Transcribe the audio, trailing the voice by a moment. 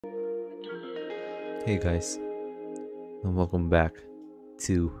Hey guys, and welcome back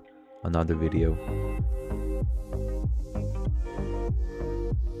to another video.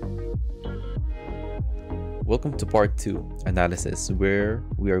 Welcome to part 2 analysis, where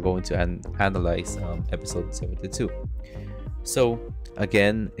we are going to analyze episode 72. So,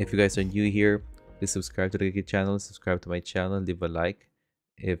 again, if you guys are new here, please subscribe to the channel, subscribe to my channel, leave a like.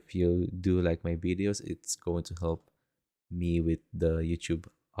 If you do like my videos, it's going to help me with the YouTube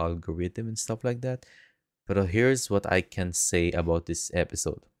algorithm and stuff like that. But here's what I can say about this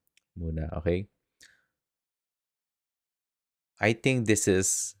episode. Muna, okay? I think this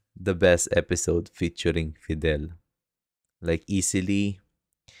is the best episode featuring Fidel. Like easily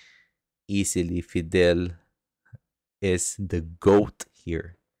Fidel is the GOAT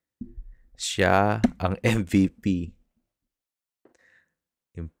here. Siya ang MVP.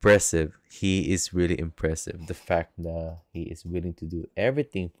 Impressive. He is really impressive. The fact that he is willing to do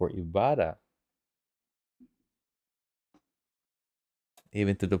everything for Ibarra.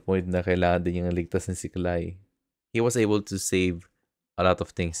 Even to the point na kailangan din niyang ligtasin si Clay. He was able to save a lot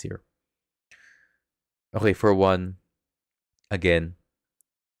of things here. Okay, for one, again,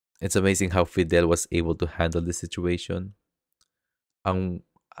 it's amazing how Fidel was able to handle the situation. Ang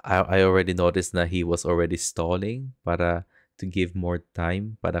I already noticed na he was already stalling para to give more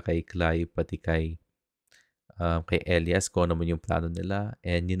time para kay Clay pati kay Elias kung ano man yung plano nila,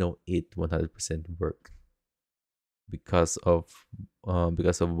 and it 100% worked because of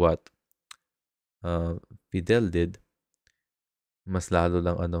what uh, Fidel did. Mas lalo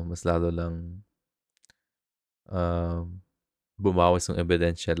lang um, bumawas yung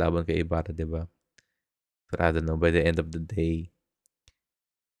ebidensya laban kay Ibarra, 'di ba? But I don't know, by the end of the day,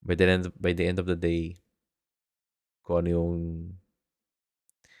 by the end of the day, kung ano yung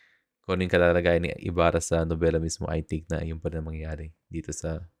kung ano yung kalalagayan ni Ibarra sa nobela mismo, I think na yun pa rin mangyayari dito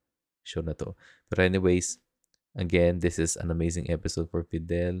sa show na to. But anyways, again, this is an amazing episode for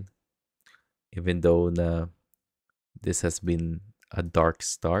Fidel. Even though na this has been a dark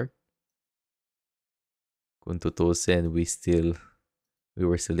start, kung tutusin, we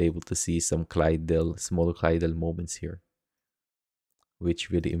were still able to see some small Clydel moments here, which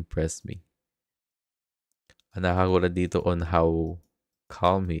really impressed me. Ang nakakagulat dito on how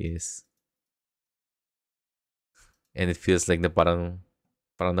calm he is. And it feels like na parang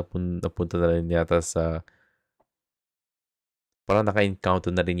napunta na rin yata sa parang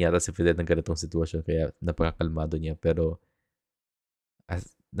naka-encounter na rin yata si Fidel ng ganitong sitwasyon, kaya napakakalmado niya. Pero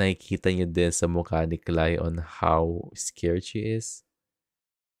nakikita niyo din sa mukha ni Clay on how scared she is.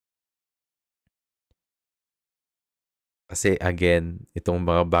 Kasi again, itong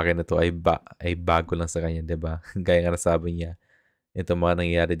mga bagay na to ay bago lang sa kanya, 'di ba? Gaya nga sabi niya, itong mga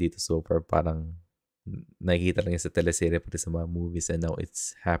nangyayari dito so far, parang nakikita lang niya sa teleserye pati sa mga movies, and now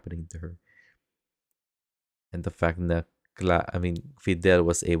it's happening to her. And the fact na Fidel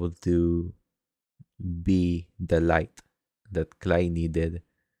was able to be the light that Clay needed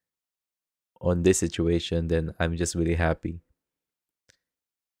on this situation, then I'm just really happy.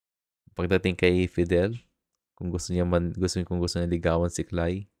 Pagdating kay Fidel, kung gusto niya ligawan si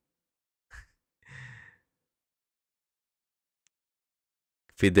Clay,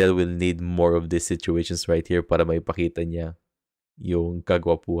 Fidel will need more of these situations right here para maipakita niya yung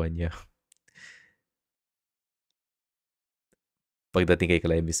kagwapuhan niya pagdating kay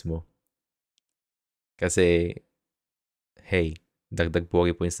Clay mismo. Kasi, hey, dagdag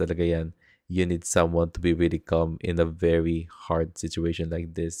pogi points talaga yan. You need someone to be really calm in a very hard situation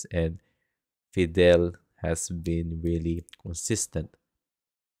like this, and Fidel has been really consistent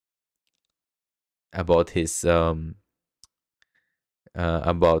about his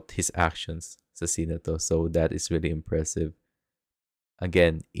actions sa scene na to. So that is really impressive.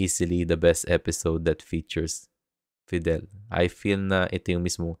 Again, easily the best episode that features Fidel. I feel na ito yung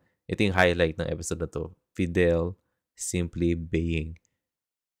highlight ng episode na to. Fidel simply being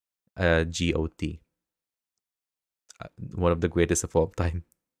a GOT. One of the greatest of all time.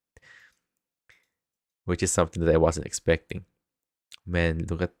 Which is something that I wasn't expecting. Man,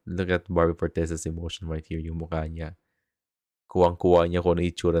 look at Barbie Fortesa's emotion right here. Yung mukha niya. Kuwang-kuwa niya kung ano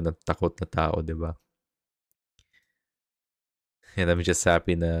itsura ng takot na tao, di ba? And I'm just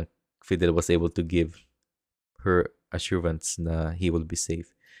happy na Fidel was able to give her assurance na he will be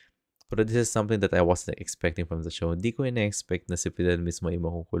safe. But this is something that I wasn't expecting from the show. Hindi ko ina-expect na si Fidel mismo ay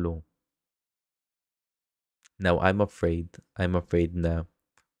makukulong. Now, I'm afraid na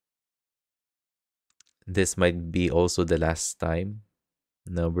this might be also the last time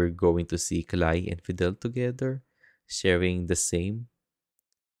na we're going to see Clay and Fidel together, sharing the same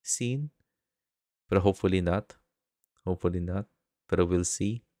scene. But hopefully not. Hopefully not. But we'll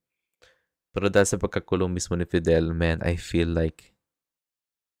see. Pero dahil sa pagkakulong mismo ni Fidel, man, I feel like,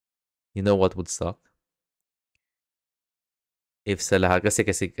 you know what would suck? If sa lahat,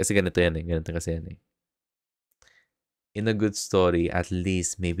 kasi ganito yan eh, ganito kasi yan eh. In a good story, at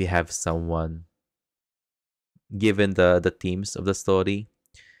least maybe have someone, given the themes of the story,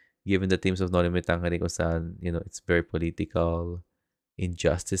 given the themes of Noli Me Tangere kung saan, it's very political,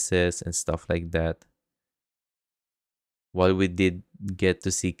 injustices and stuff like that. While we did get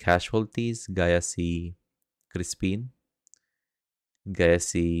to see casualties, gaya si Crispin, gaya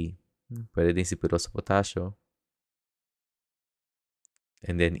si, pwede din si Piroso Potasio,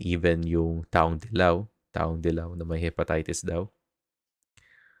 and then even yung taong dilaw na may hepatitis daw.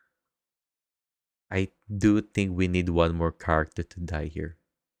 I do think we need one more character to die here.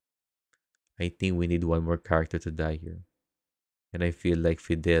 I think we need one more character to die here. And I feel like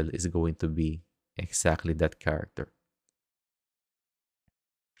Fidel is going to be exactly that character.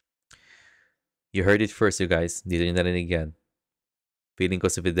 You heard it first, you guys. Dito nyo narinig yan. Feeling ko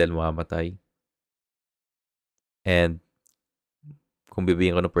si Fidel mamamatay. And kung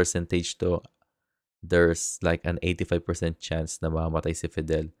bibigyan ko ng percentage to, there's like an 85% chance na mamamatay si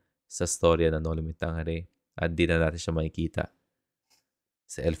Fidel sa storya ng Noli Me Tangere at di na natin siya makikita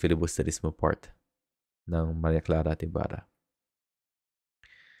sa El Filibusterismo part ng Maria Clara at Ibarra.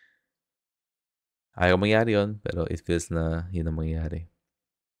 Ayaw mangyari yun, pero it feels na yun ang mangyari.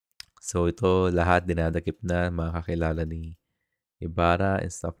 So ito, lahat dinadakip na makakilala ni Ibarra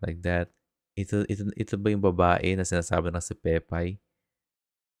and stuff like that. Ito ba yung babae na sinasabi ng si Pepay?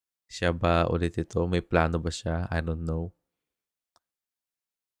 Siya ba ulit ito? May plano ba siya? I don't know.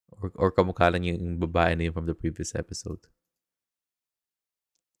 Or kamukha lang yung babae na yun from the previous episode.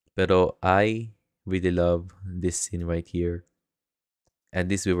 Pero I really love this scene right here. At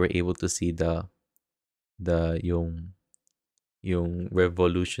least we were able to see yung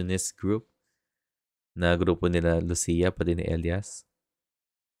revolutionist group na grupo nila Lucia pati ni Elias.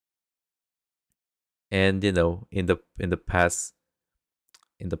 And in the past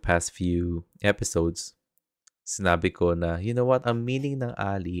few episodes, sinabi ko na, you know what, ang meaning ng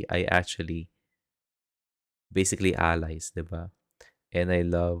ally ay actually basically allies, di ba? And I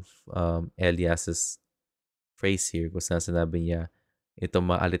love Elias's phrase here kung saan sinabi niya, itong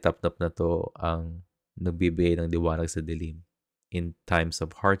mga alitap-tap na to ang nagbibigay ng liwanag sa dilim in times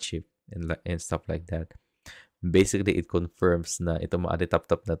of hardship and stuff like that. Basically, it confirms na itong mga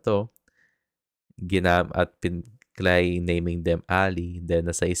alitap-tap na to, Clay naming them Ali,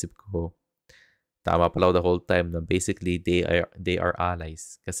 then nasa isip ko, tama pala the whole time na basically they are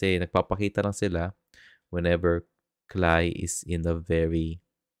allies. Kasi nagpapakita lang sila whenever Clay is in a very,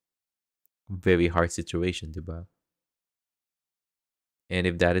 very hard situation, di ba? And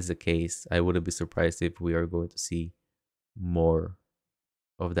if that is the case, I wouldn't be surprised if we are going to see more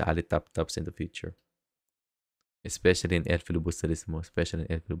of the Ali Tap Taps in the future. Especially in El Filibusterismo.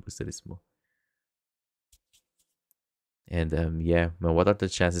 And yeah, what are the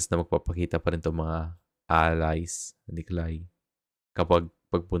chances na magpapakita pa rin itong mga allies ni Clay kapag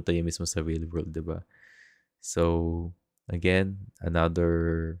pagpunta niya mismo sa real world, di ba? So, again,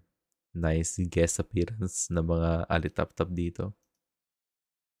 another nice guest appearance ng mga alitap-tap dito.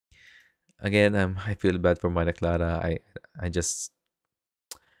 Again, I feel bad for Maria Clara. I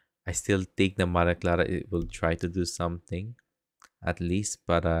still think na Maria Clara will try to do something at least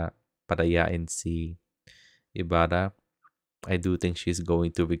para parayain si Ibarra. I do think she's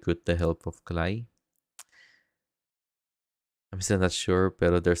going to recruit the help of Clay. I'm still not sure,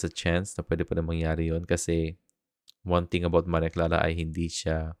 pero there's a chance na pwede pa rin mangyari yun kasi one thing about Maria Clara ay hindi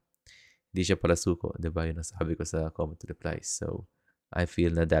siya parasuko, di ba? Yun ang sabi ko sa comment replies. So, I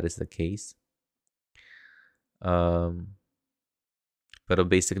feel na that is the case. Pero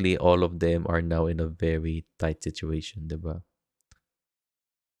basically, all of them are now in a very tight situation, di ba?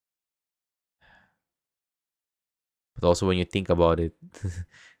 But also when you think about it,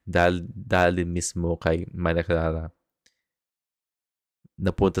 dahil din mismo kay Maria Clara,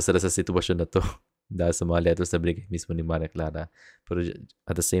 napunta sila sa sitwasyon na to dahil sa mga letters na binigay mismo ni Maria Clara. Pero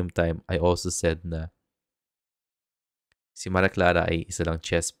at the same time, I also said na si Maria Clara ay isa lang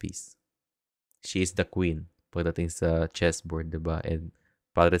chess piece. She is the queen pagdating sa chessboard, diba? And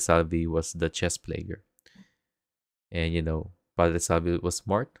Padre Salvi was the chess player. And Padre Salvi was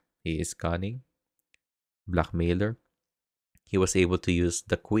smart. He is cunning, blackmailer. He was able to use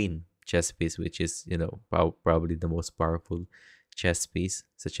the queen chess piece, which is, probably the most powerful chess piece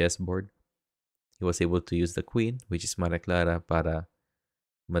sa chessboard. He was able to use the queen, which is Maria Clara, para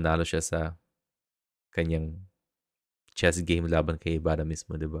manalo siya sa kanyang chess game laban kay Ibarra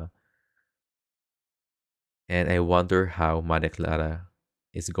mismo, di ba? And I wonder how Maria Clara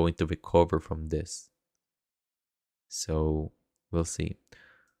is going to recover from this. So we'll see.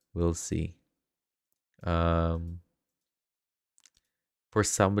 We'll see. Um, for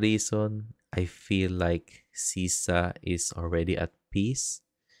some reason, I feel like Sisa is already at peace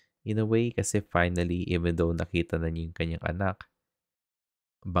in a way kasi finally, even though nakita na niya yung kanyang anak,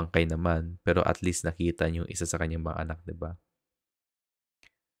 bangkay naman, pero at least nakita niyo isa sa kanyang mga anak, 'di ba?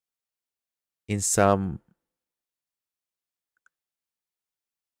 In some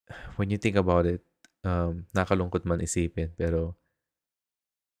when you think about it, nakalungkot man isipin, pero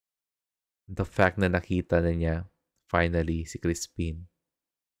the fact na nakita na niya finally si Crispin,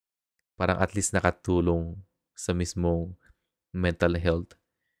 parang at least nakatulong sa mismong mental health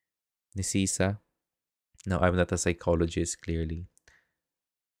ni Sisa. Now, I'm not a psychologist clearly,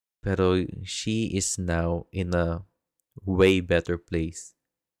 pero she is now in a way better place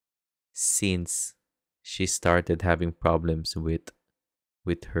since she started having problems with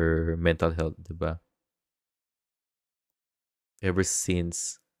her mental health, 'di ba? Ever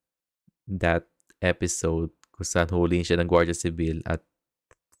since that episode kung saan huliin siya ng Guardia Civil at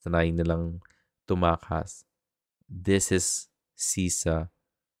try nilang tumakas, this is Sisa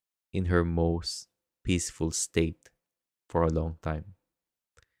in her most peaceful state for a long time.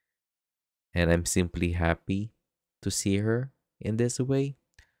 And I'm simply happy to see her in this way.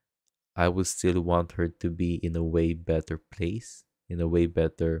 I would still want her to be in a way better place, in a way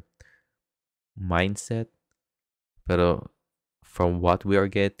better mindset. Pero from what we are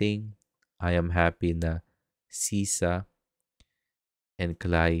getting, I am happy na Sisa and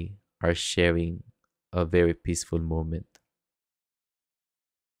Clay are sharing a very peaceful moment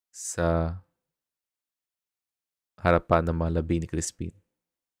sa harapan ng mga labi ni Crispin.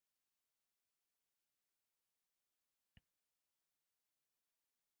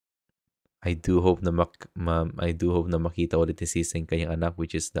 I do hope na makita ulit ni Sisa yung kanyang anak,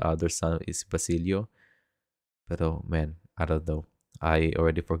 which is the other son is Basilio. Pero man, I don't know. I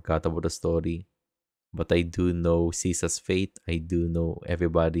already forgot about the story. But I do know Sisa's fate. I do know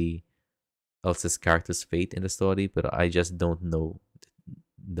everybody else's character's fate in the story, but I just don't know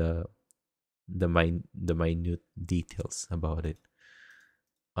the the minute details about it.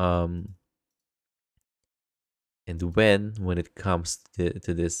 Um and when it comes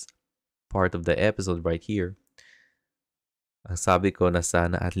to this part of the episode right here, ang sabi ko na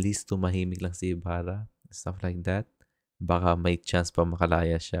sana at least tumahimik lang si Ibarra, stuff like that. Baka may chance pa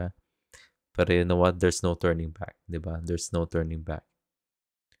makalaya siya. Pero you know what? There's no turning back, 'di ba? There's no turning back.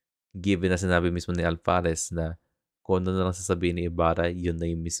 Given na sinabi mismo ni Alvarez na kung ano na lang sasabihin ni Ibarra, yun na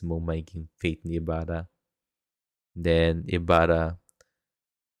yung mismo magiging fate ni Ibarra. Then Ibarra,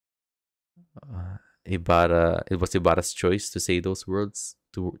 it was Ibarra's choice to say those words,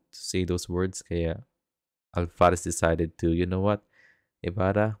 to say those words. Kaya Alvarez decided to, you know what,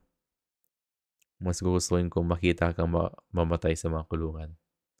 Ibarra, mas gugustuhin kong makita kang mamatay sa mga kulungan.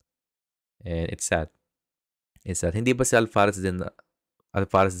 And it's sad. It's sad. Hindi ba si Alvarez then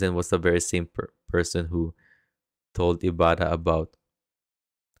was the very same person who told Ibarra about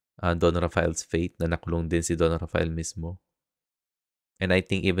Don Rafael's fate, na nakulong din si Don Rafael mismo. And I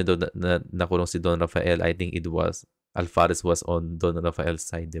think even though nakulong si Don Rafael, I think it was Alvarez was on Don Rafael's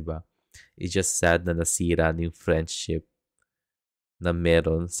side, di ba? It's just sad na nasira yung friendship na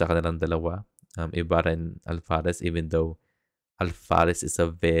meron sa kanilang dalawa, Ibarra and Alvarez, even though Alvarez is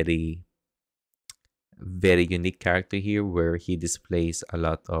a very, very unique character here where he displays a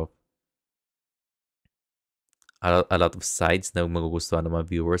lot of sides na magugustuhan ng mga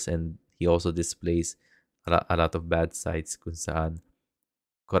viewers, and he also displays a lot of bad sides kung saan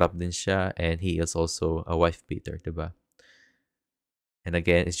corrupt din siya, and he is also a wife beater, diba? And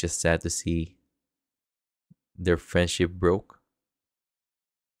again, it's just sad to see their friendship broke.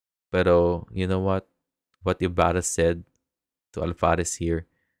 Pero you know what? What Ibarra said to Alvarez here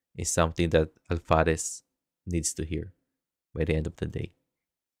is something that Alvarez needs to hear by the end of the day.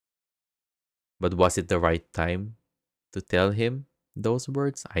 But was it the right time to tell him those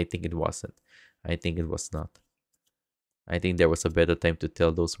words? I think it wasn't. I think it was not. I think there was a better time to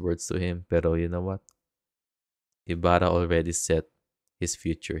tell those words to him. Pero you know what? Ibarra already set his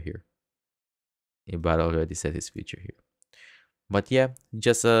future here. Ibarra already set his future here. But yeah,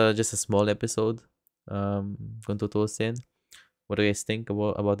 just a small episode. Kung tutusin. What do you guys think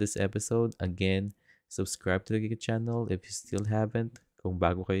about this episode? Again, subscribe to the Giga channel if you still haven't. Kung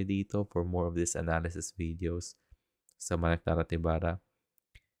bago kayo dito for more of these analysis videos sa mga Clara at Ibarra.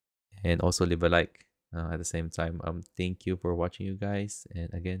 And also leave a like at the same time. Thank you for watching, you guys.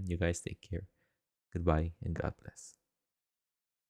 And again, you guys take care. Goodbye and God bless.